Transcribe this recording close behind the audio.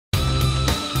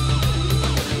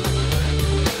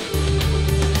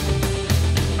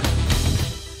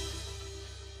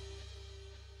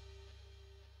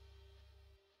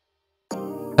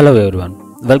Hello everyone,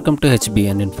 welcome to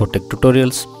HBN Infotech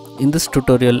Tutorials. In this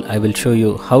tutorial, I will show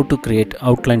you how to create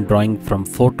outline drawing from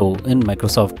photo in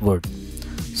Microsoft Word.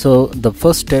 So the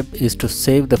first step is to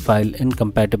save the file in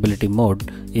compatibility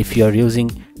mode if you are using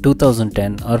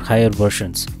 2010 or higher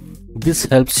versions. This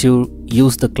helps you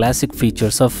use the classic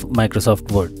features of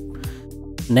Microsoft Word.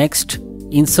 Next,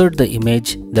 insert the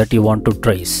image that you want to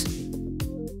trace.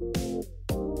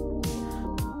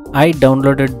 I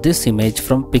downloaded this image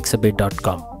from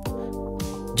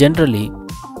pixabay.com. Generally,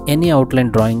 any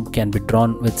outline drawing can be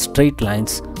drawn with straight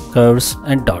lines, curves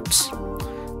and dots.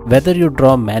 Whether you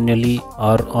draw manually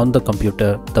or on the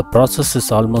computer, the process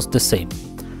is almost the same.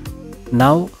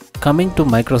 Now, coming to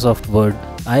Microsoft Word,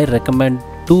 I recommend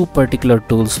two particular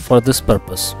tools for this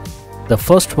purpose. The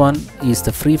first one is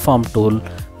the Freeform tool,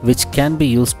 which can be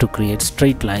used to create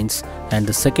straight lines, and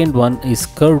the second one is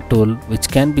Curve tool, which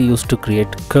can be used to create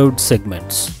curved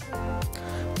segments.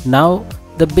 Now,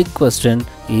 the big question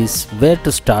is where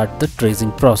to start the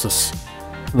tracing process.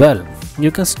 Well, you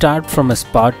can start from a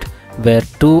spot where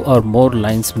two or more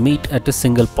lines meet at a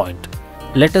single point.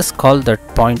 Let us call that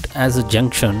point as a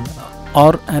junction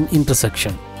or an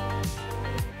intersection.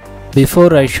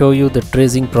 Before I show you the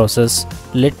tracing process,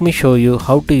 let me show you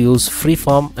how to use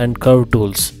Freeform and Curve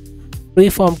tools.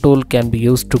 Freeform tool can be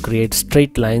used to create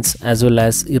straight lines as well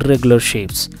as irregular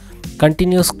shapes.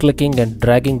 Continuous clicking and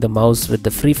dragging the mouse with the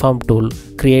Freeform tool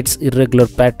creates irregular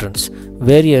patterns,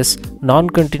 whereas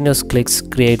non-continuous clicks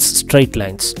creates straight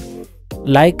lines.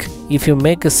 Like if you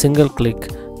make a single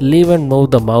click, leave and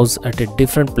move the mouse at a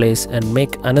different place and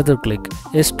make another click,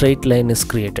 a straight line is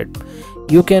created.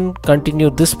 You can continue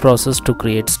this process to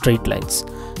create straight lines.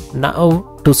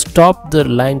 Now, to stop the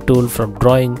line tool from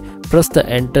drawing, press the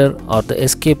enter or the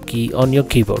escape key on your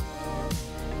keyboard.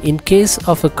 In case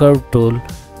of a curve tool,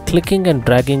 clicking and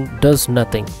dragging does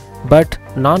nothing, but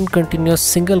non-continuous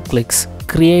single clicks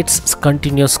creates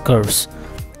continuous curves.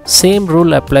 Same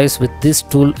rule applies with this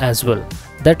tool as well.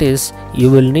 That is, you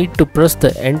will need to press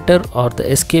the enter or the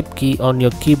escape key on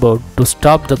your keyboard to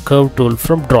stop the curve tool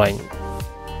from drawing.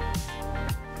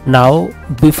 Now,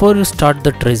 before you start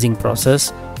the tracing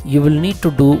process, you will need to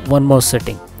do one more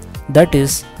setting. That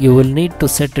is, you will need to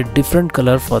set a different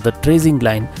color for the tracing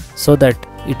line so that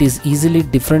it is easily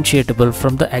differentiable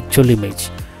from the actual image.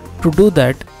 To do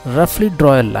that, roughly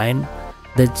draw a line,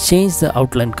 then change the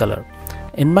outline color.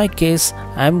 In my case,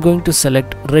 I am going to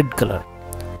select red color.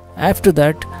 After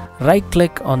that, right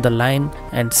click on the line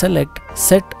and select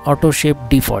Set Auto Shape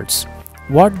Defaults.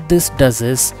 What this does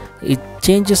is, it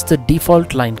changes the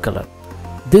default line color.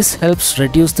 This helps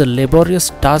reduce the laborious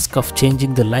task of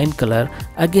changing the line color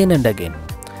again and again.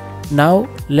 Now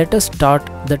let us start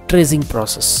the tracing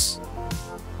process.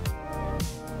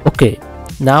 Okay,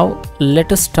 now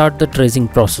let us start the tracing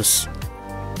process.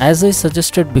 As I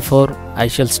suggested before, I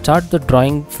shall start the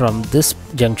drawing from this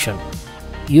junction.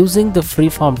 Using the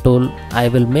Freeform tool, I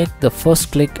will make the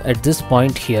first click at this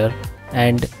point here,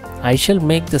 and I shall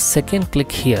make the second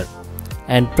click here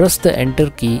and press the enter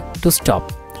key to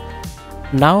stop.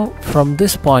 Now from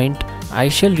this point, I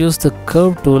shall use the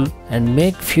curve tool and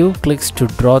make few clicks to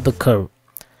draw the curve.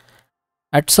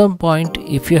 At some point,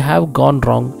 if you have gone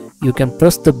wrong, you can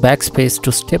press the backspace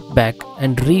to step back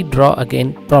and redraw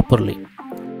again properly.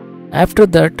 After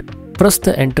that, press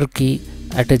the enter key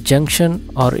at a junction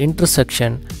or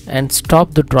intersection and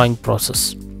stop the drawing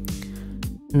process.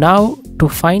 Now, to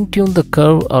fine-tune the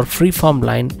curve or freeform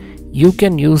line, you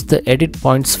can use the Edit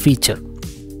Points feature.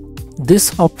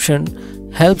 This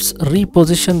option helps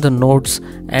reposition the nodes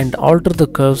and alter the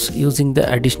curves using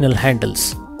the additional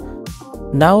handles.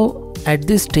 Now, at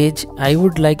this stage, I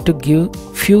would like to give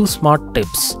few smart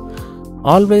tips.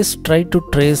 Always try to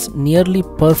trace nearly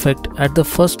perfect at the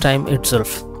first time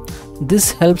itself.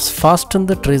 This helps fasten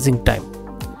the tracing time.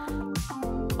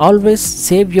 Always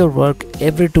save your work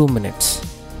every 2 minutes.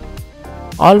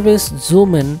 Always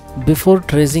zoom in before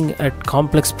tracing at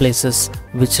complex places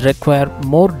which require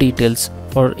more details.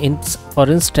 For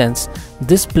instance,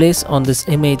 this place on this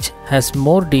image has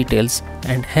more details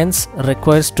and hence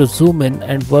requires to zoom in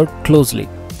and work closely.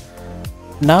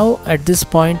 Now at this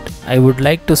point, I would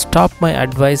like to stop my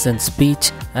advice and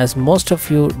speech as most of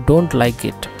you don't like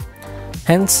it.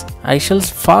 Hence, I shall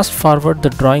fast forward the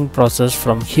drawing process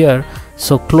from here,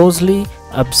 so closely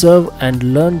observe and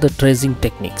learn the tracing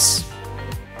techniques.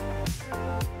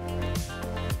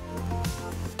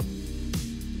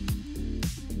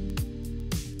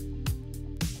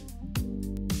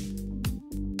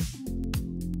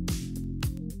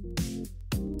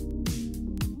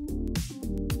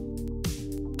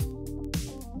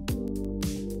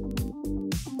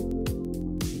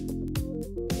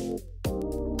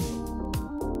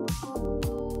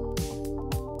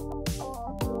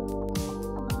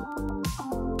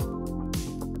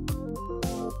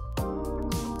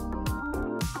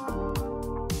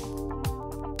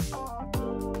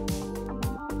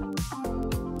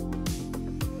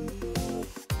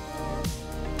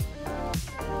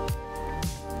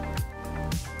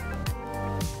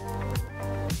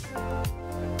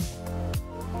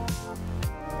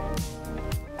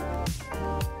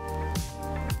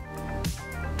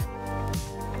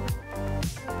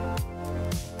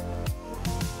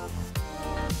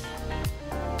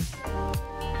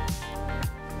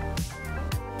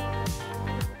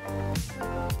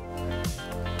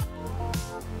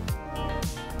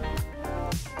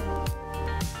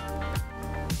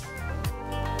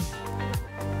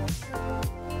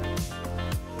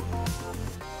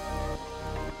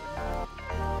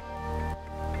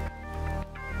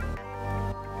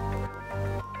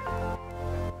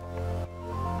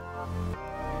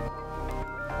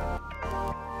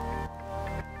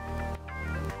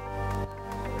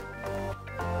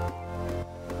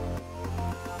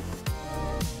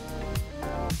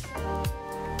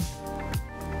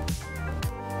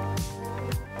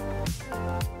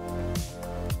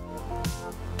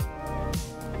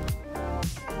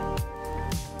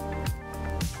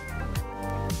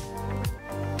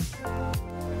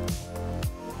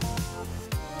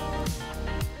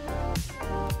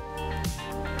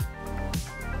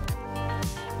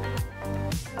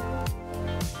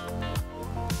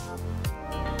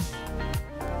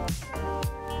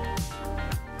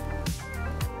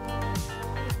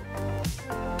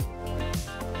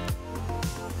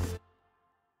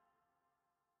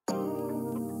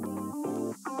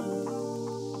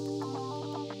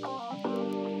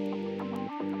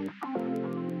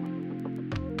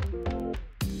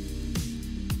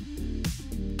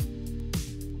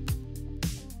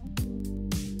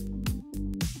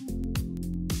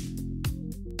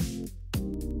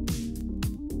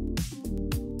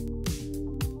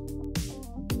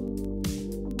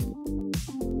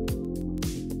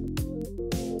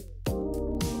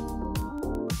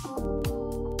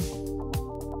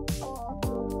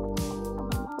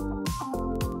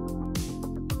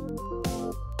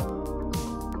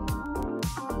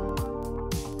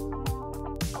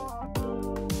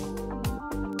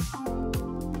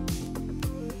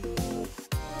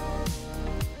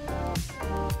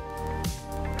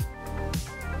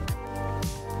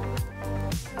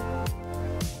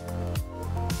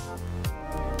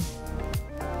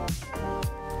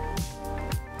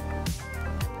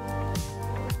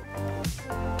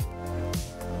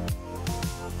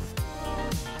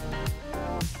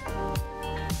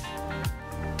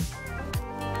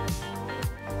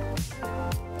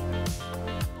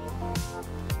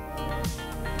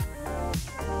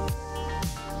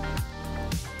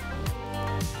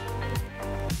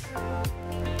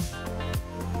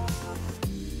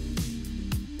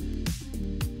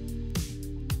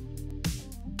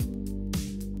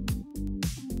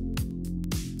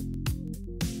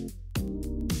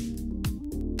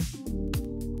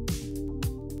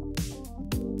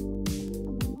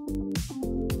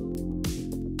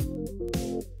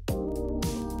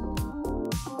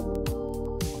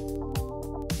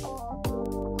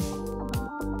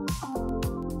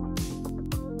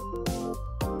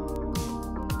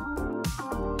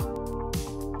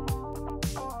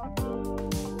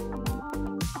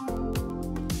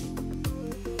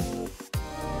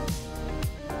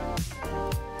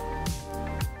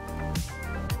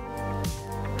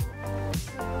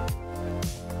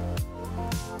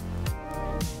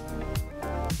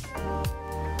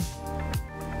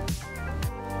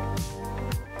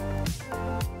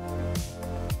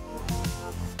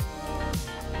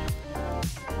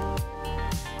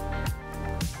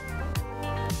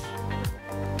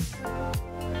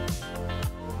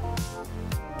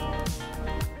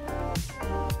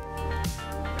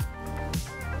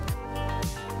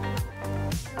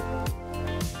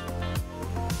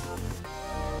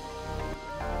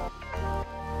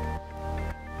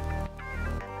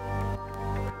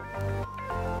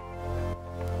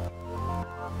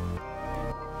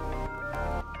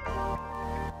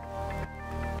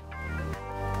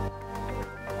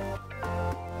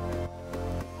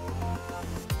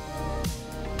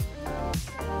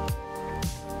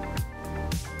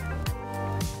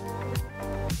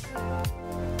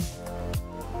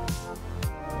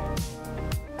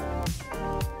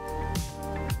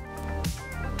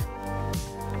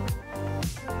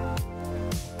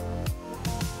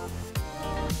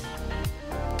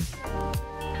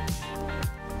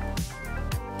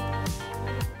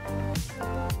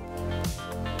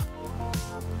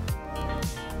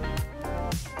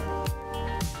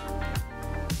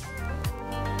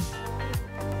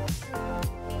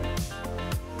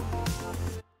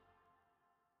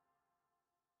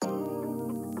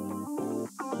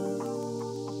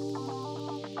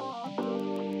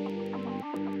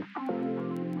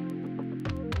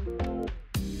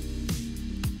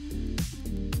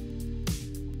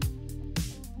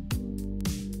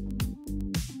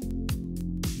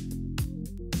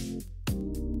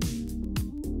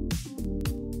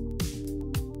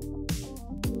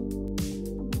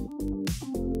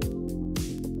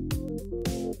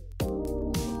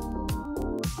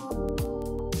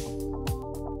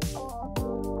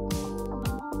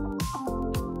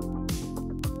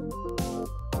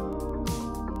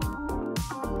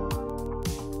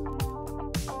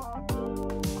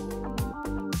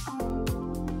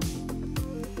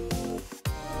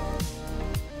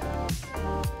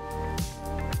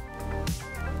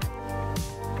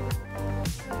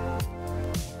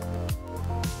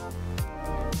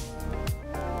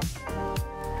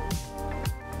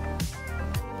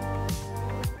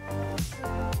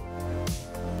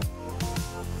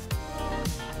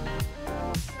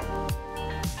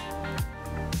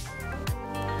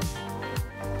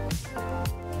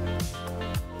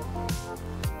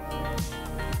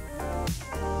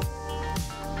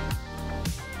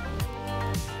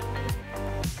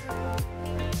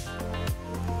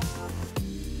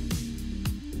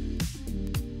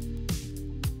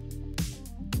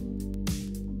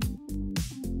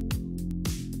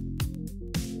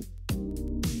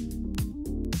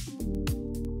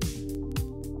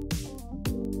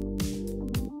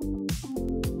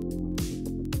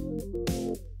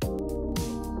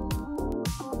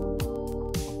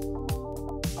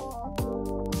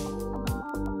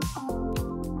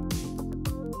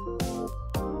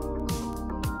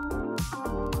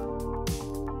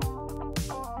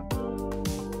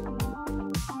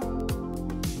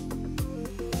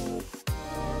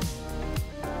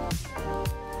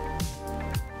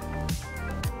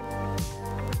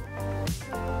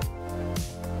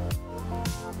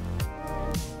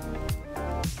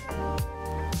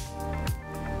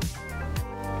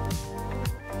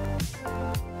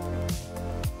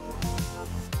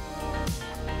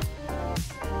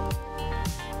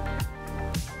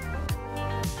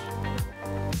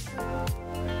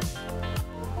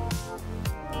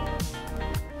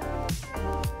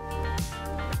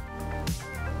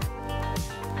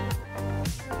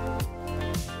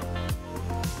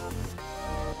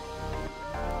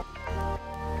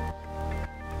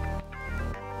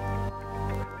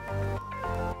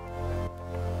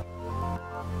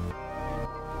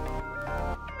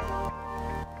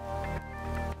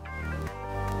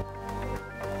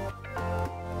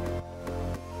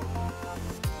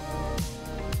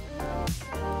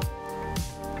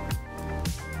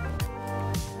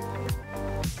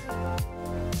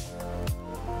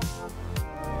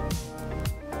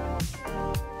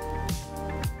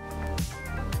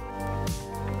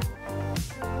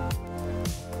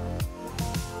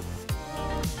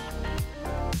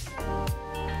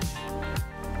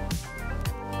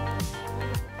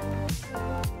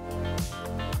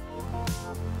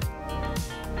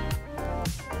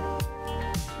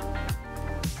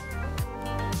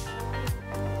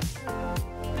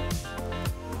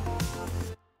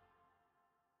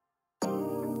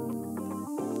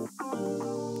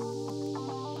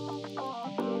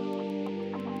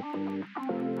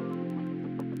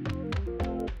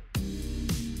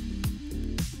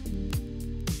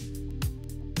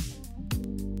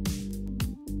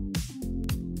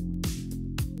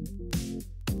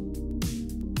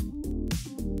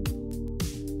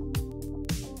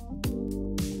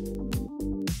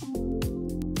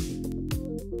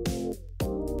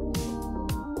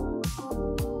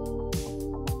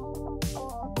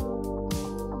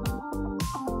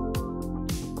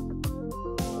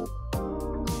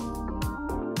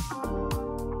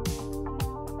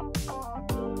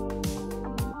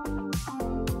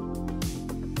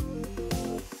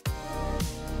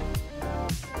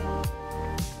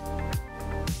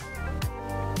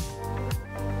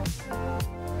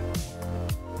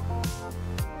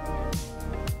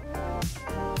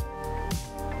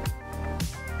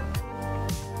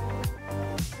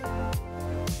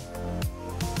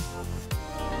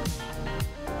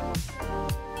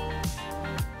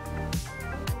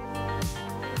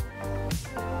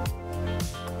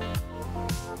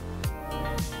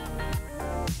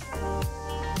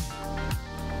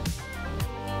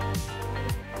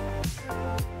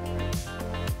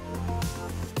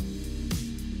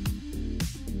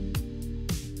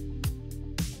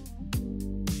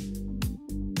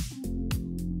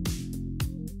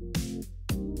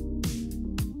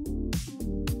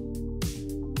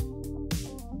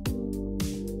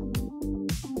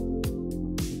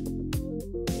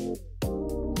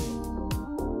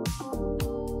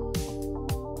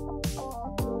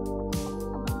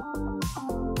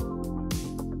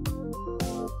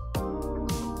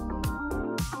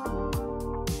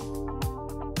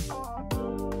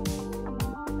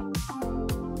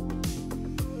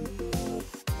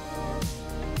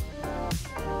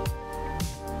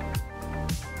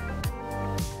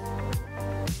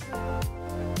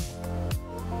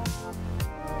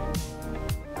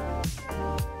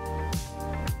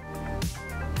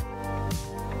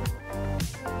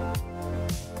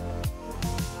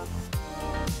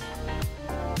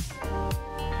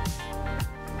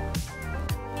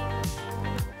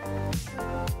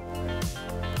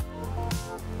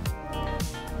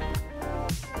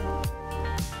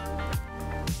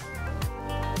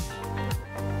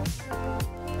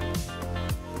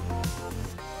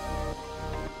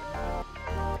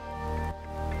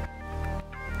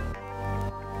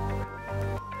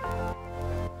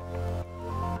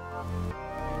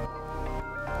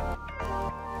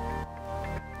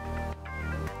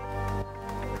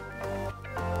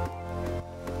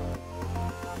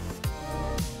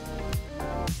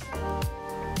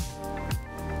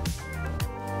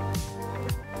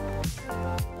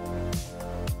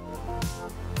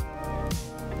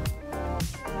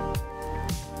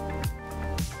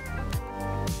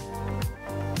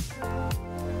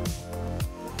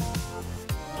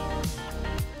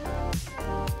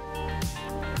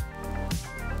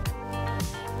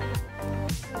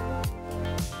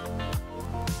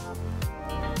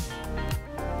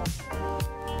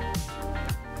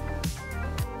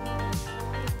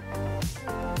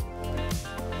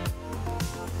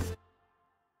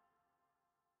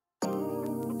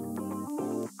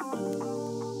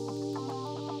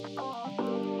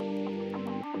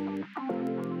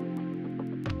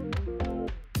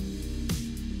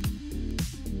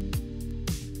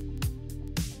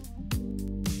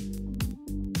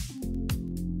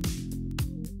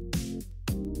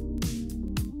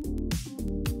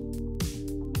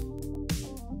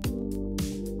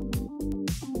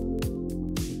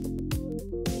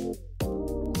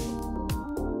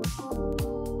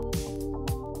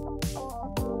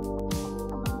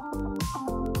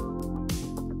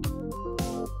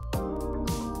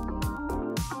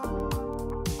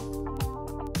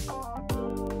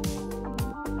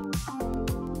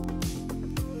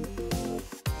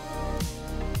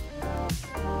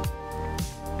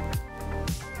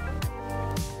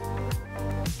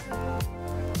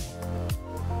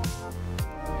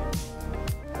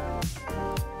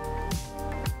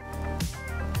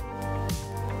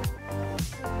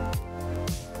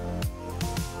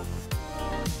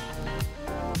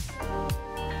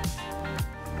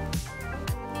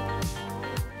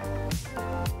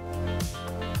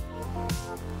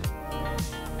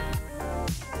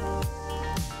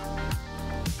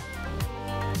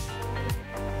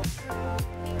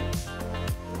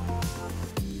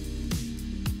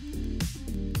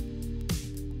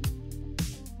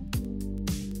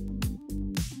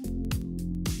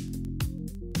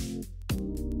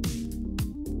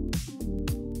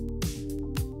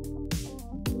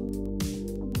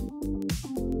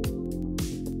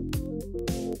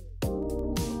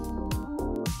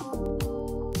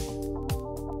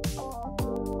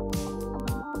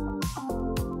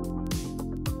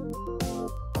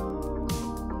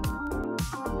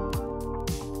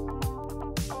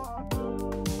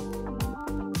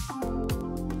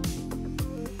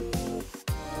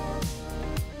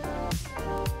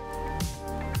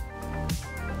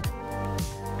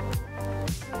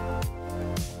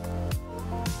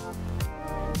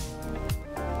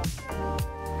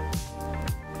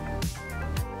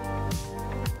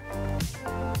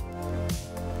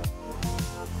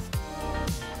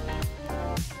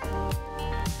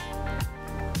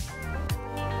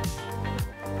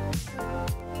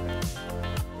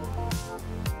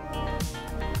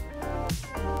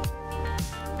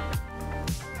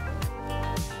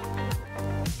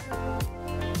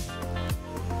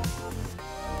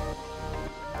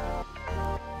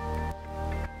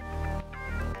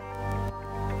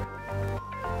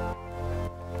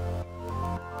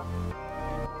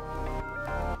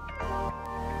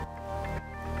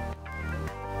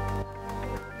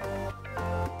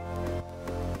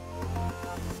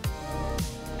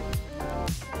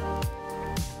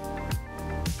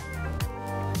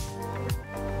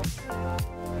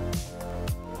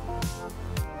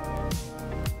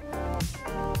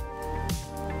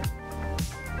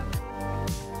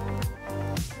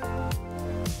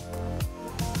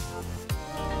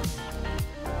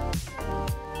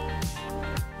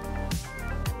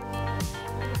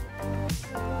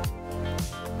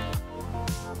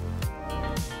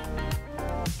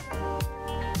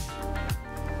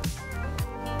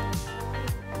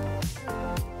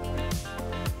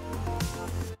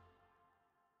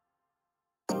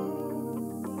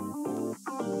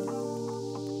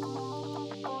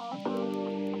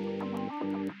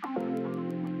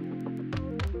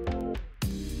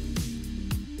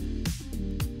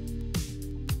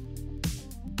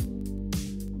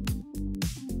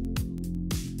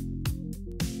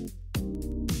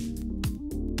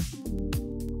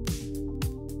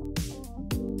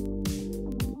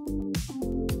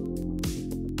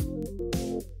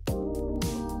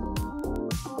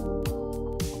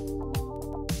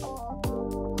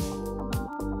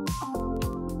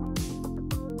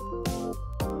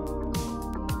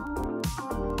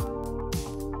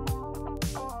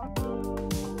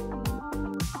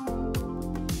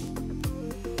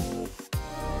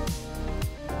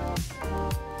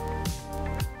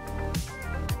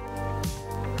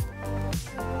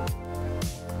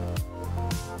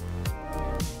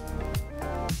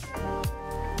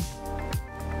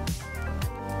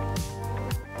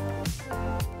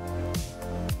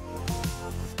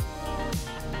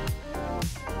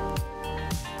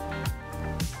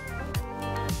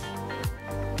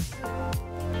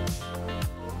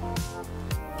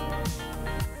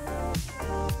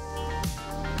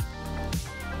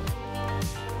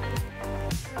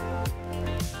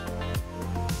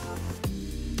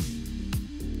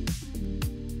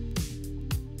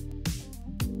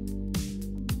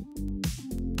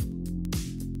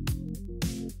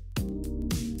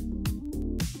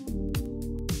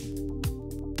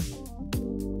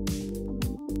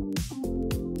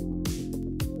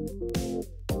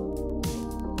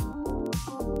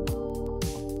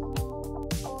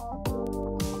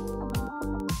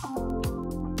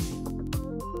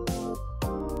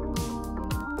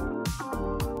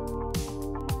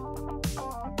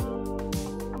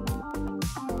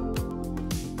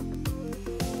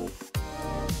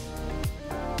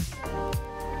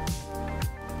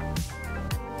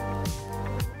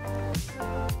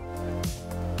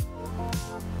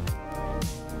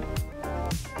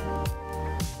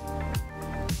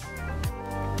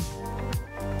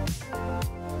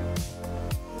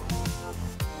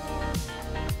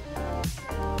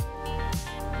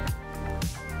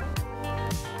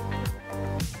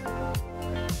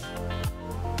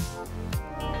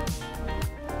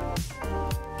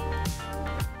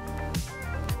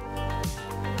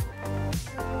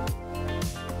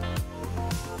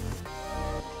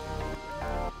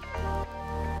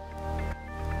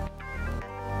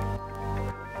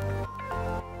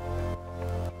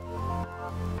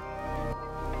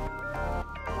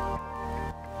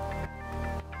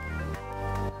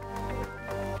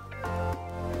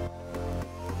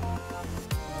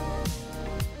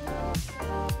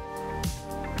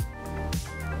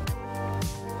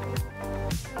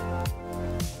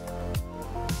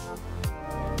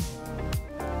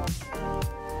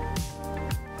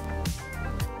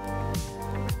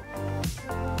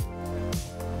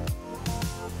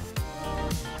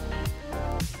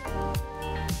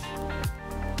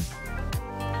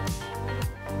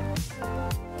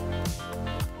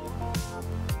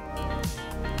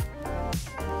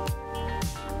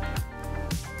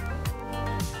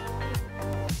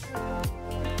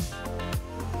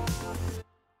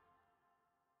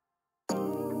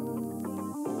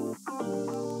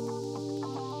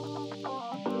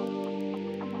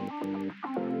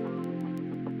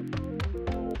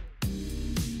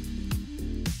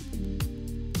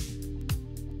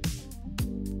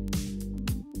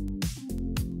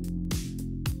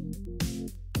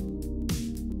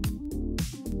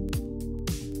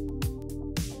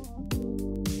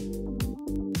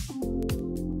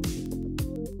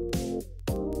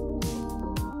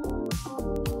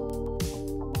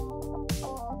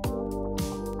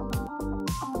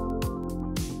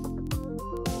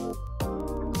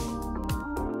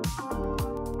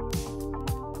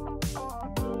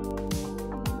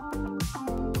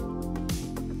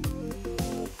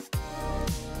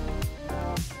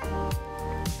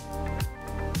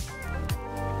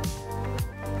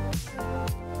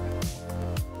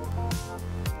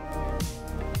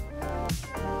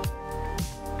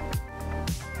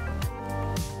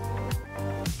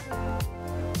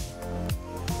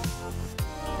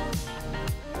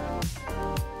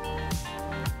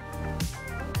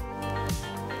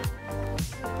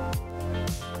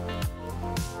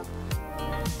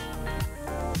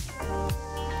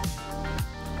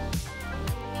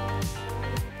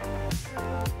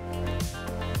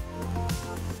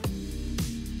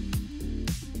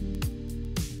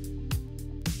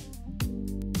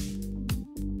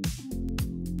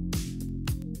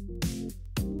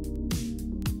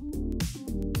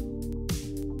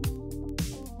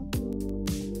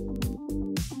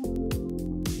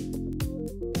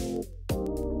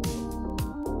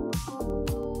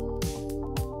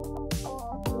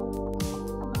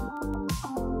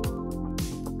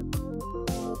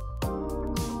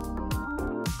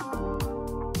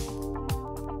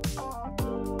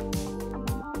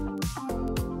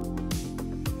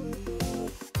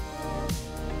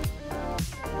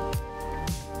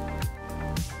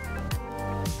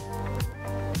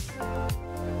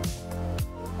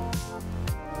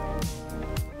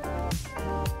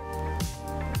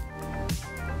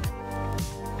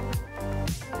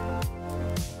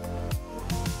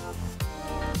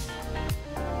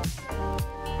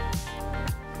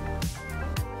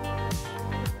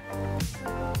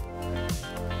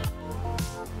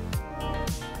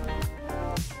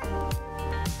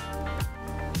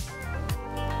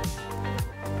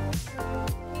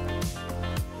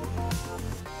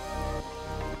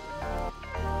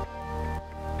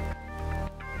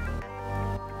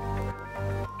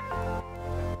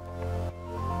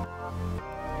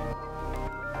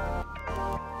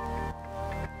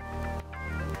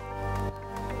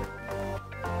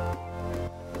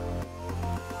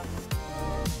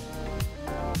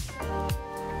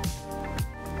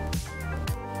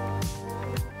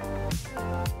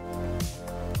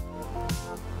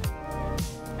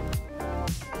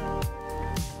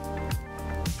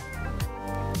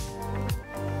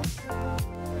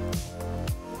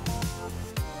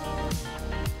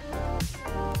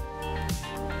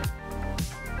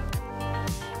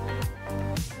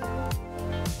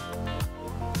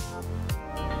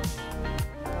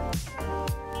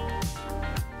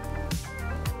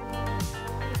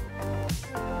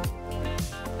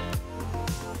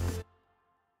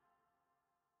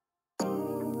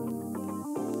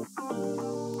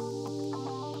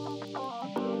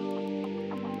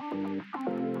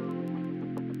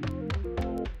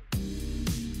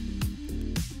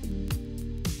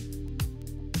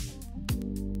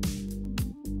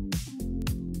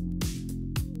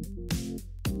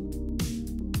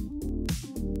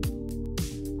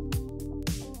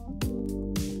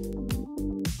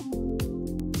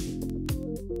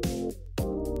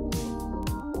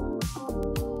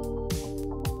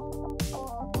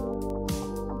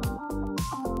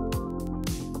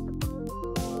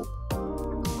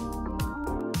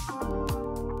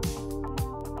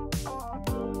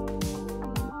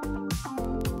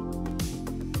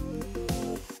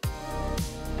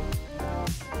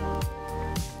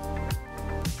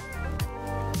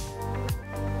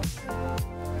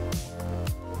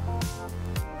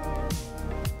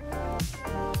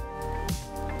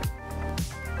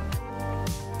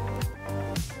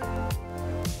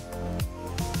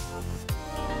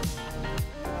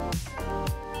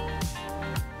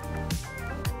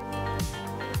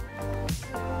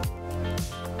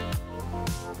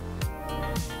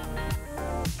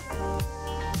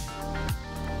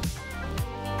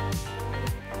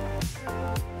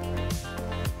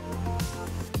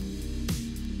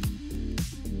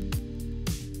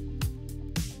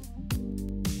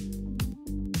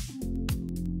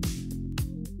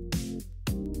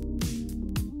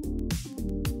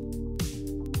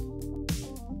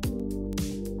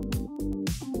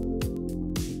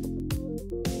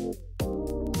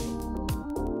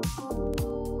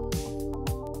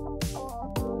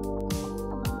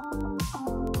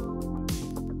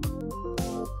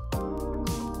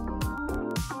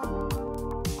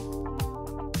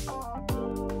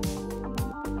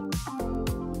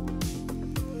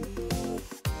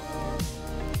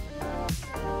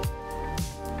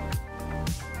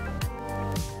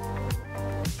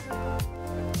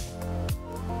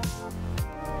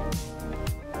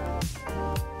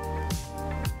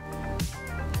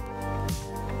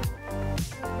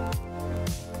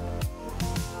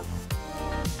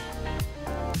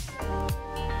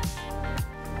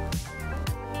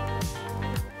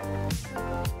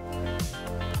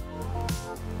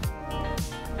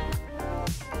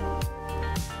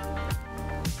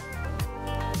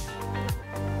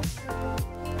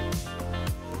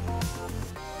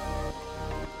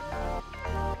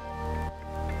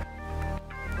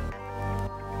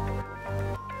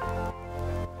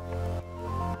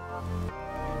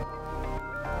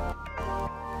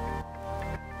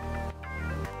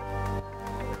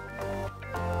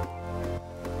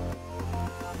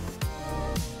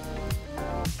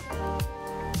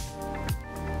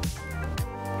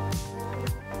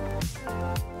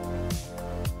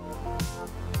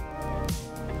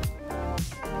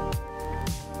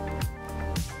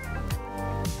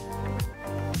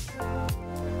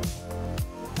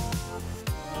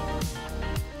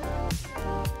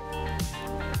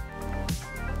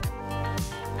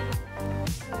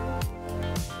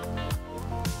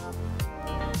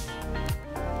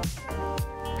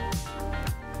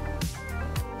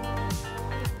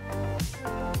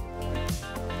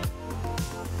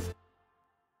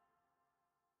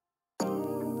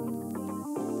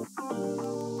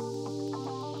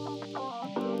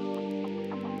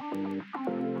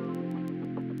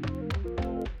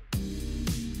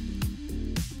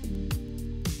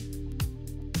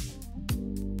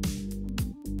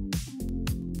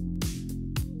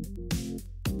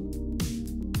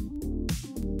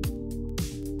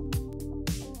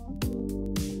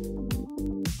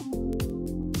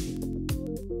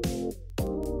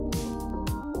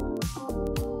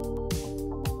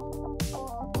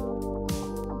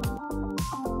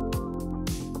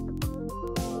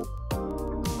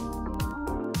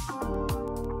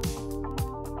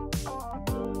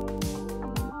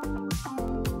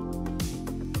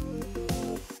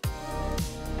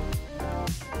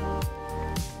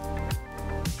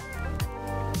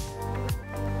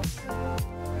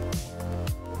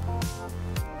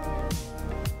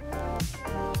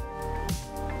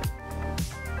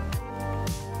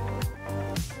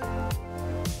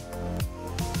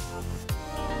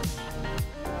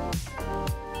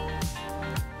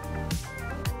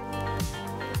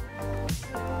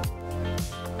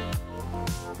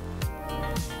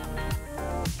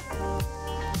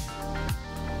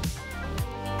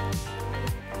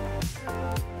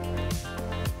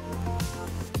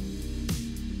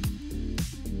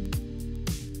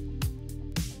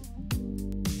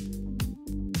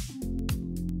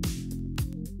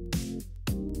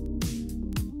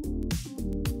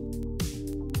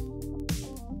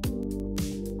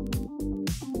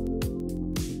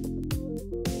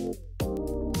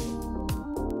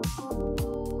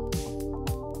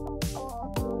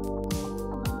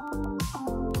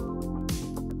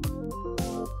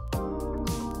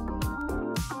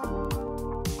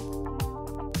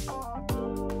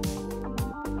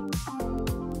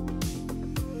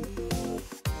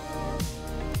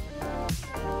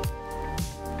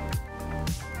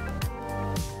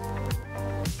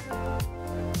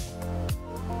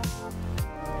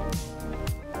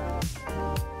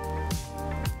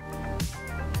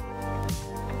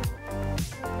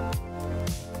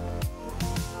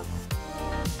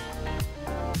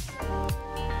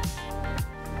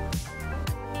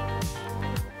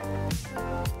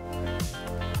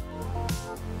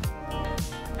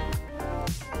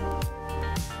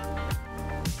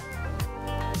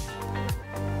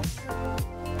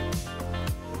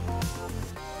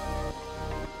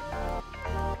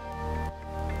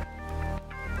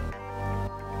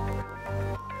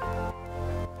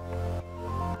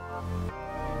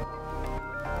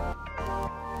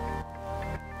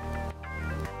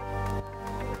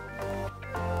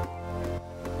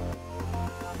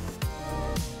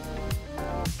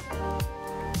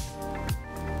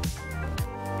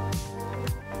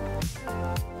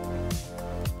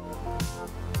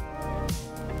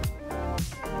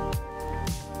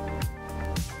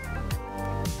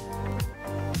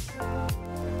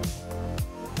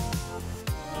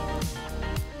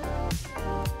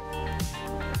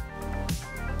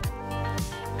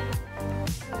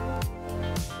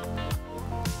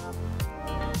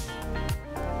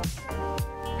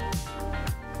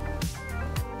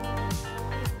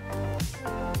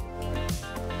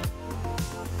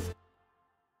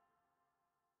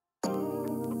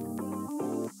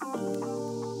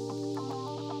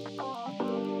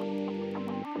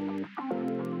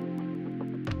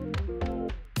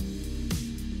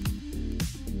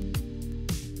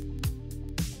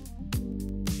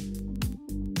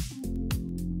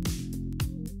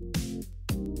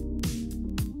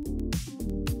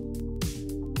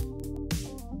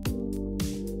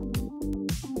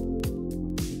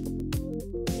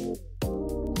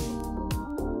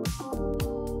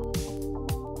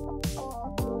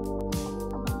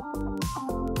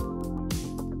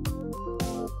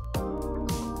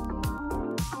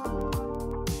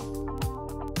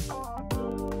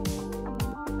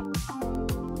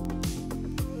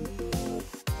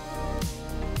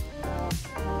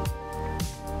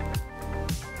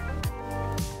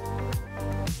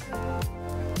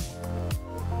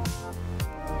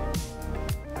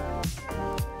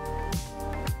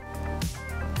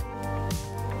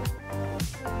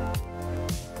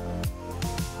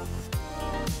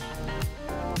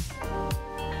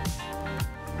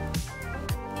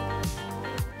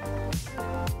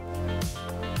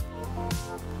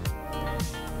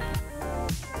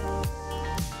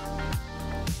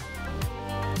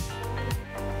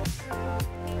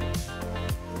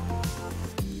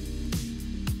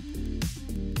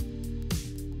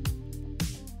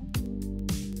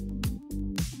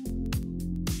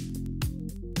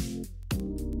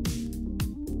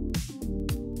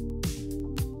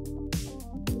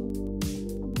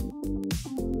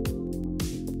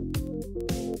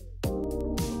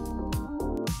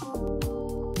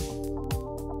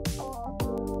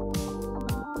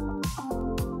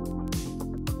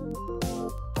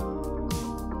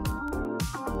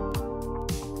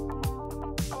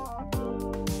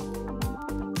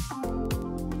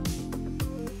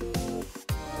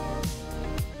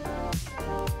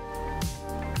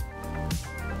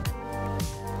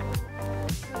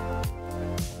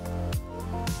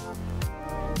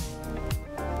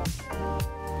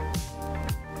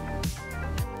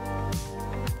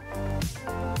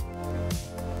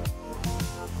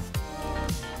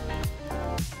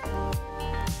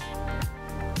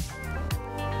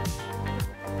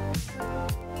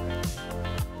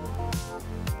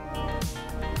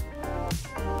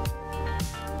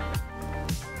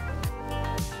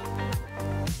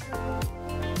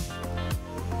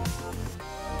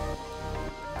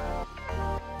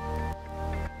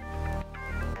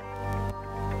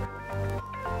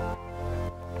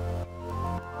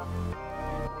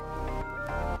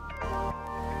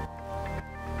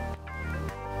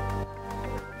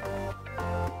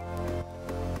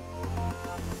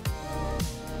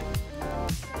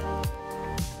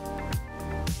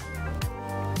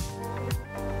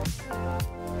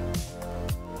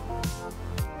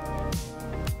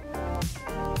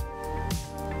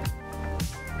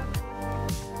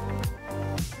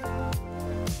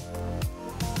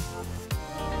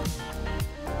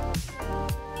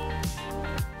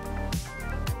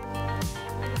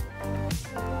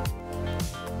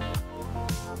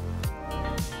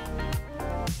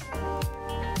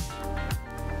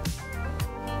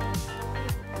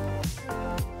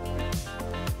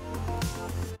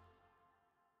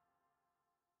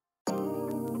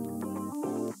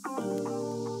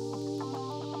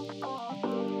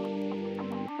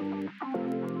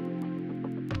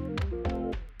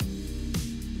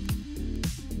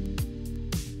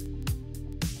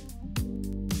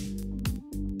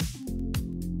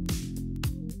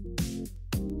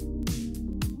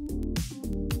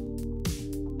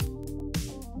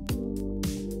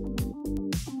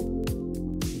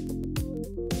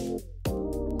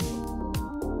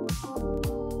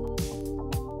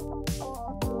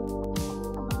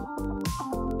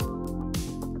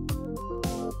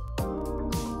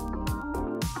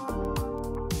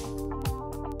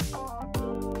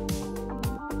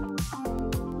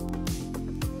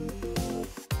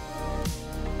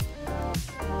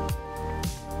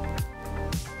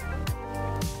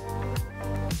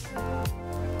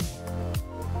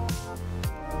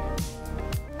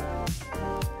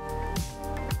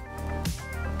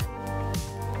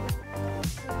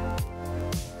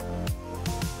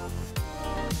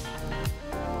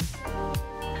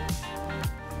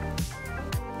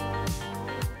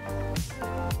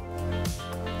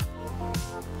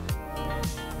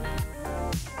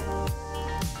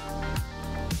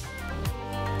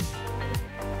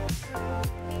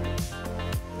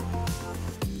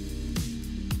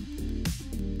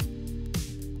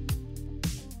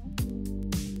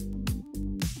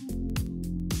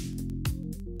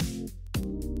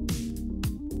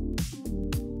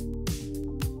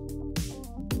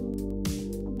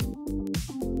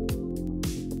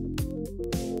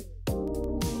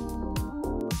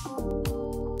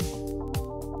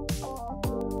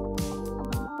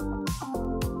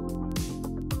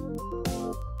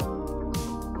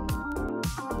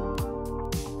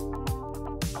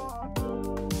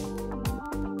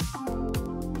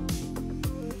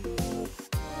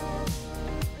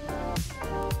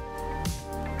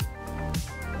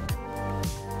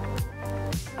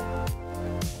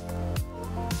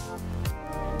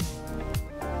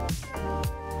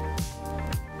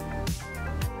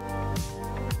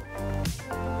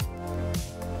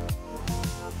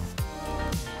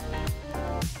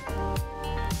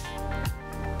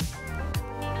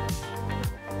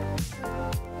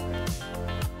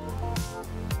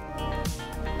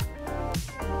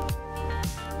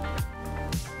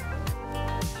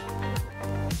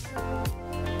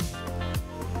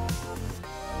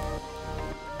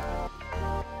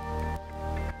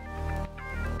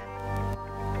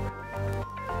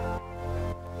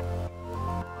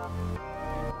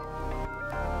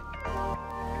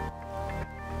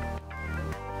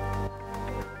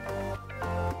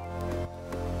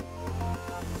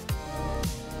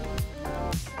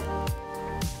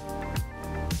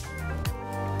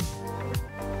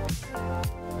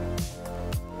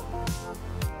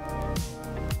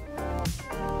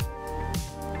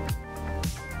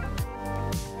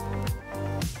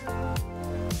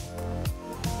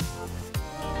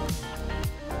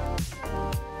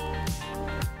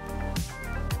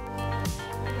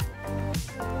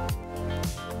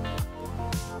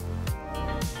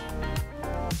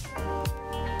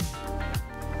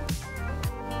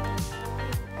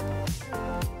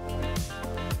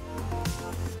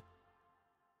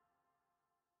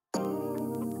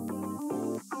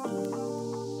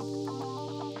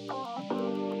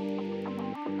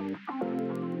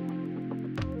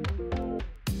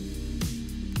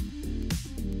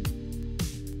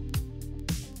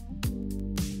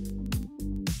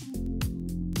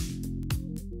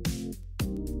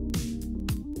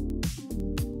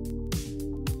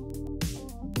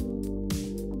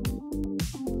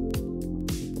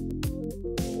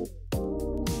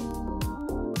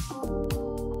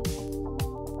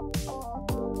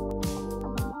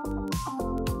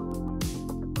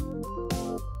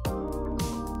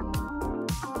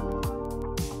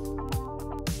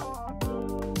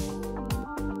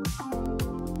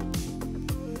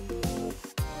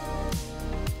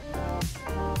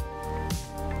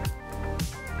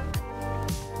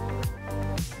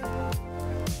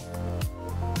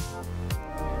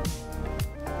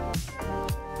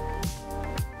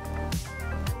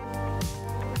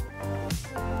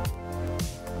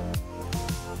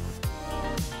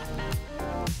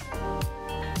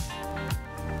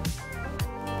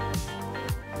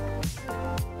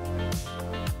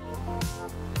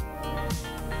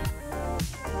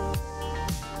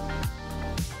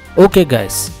 Okay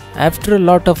guys, after a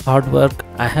lot of hard work,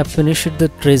 I have finished the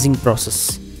tracing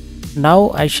process.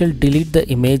 Now I shall delete the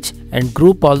image and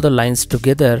group all the lines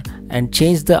together and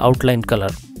change the outline color.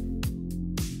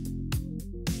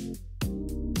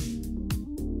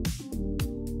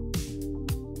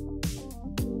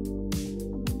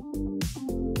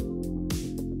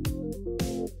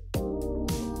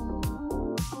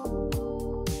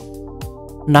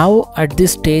 Now at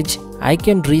this stage, I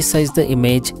can resize the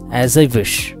image as I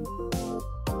wish.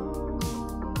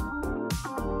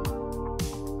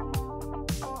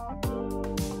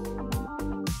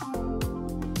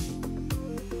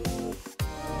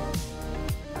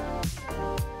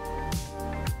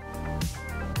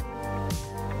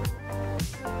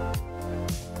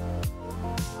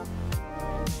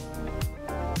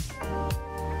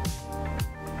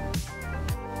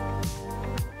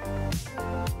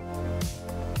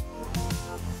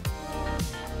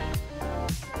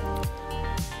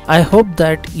 I hope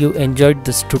that you enjoyed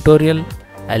this tutorial.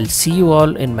 I'll see you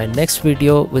all in my next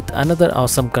video with another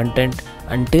awesome content.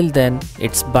 Until then,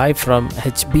 it's bye from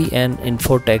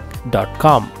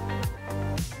hbninfotech.com.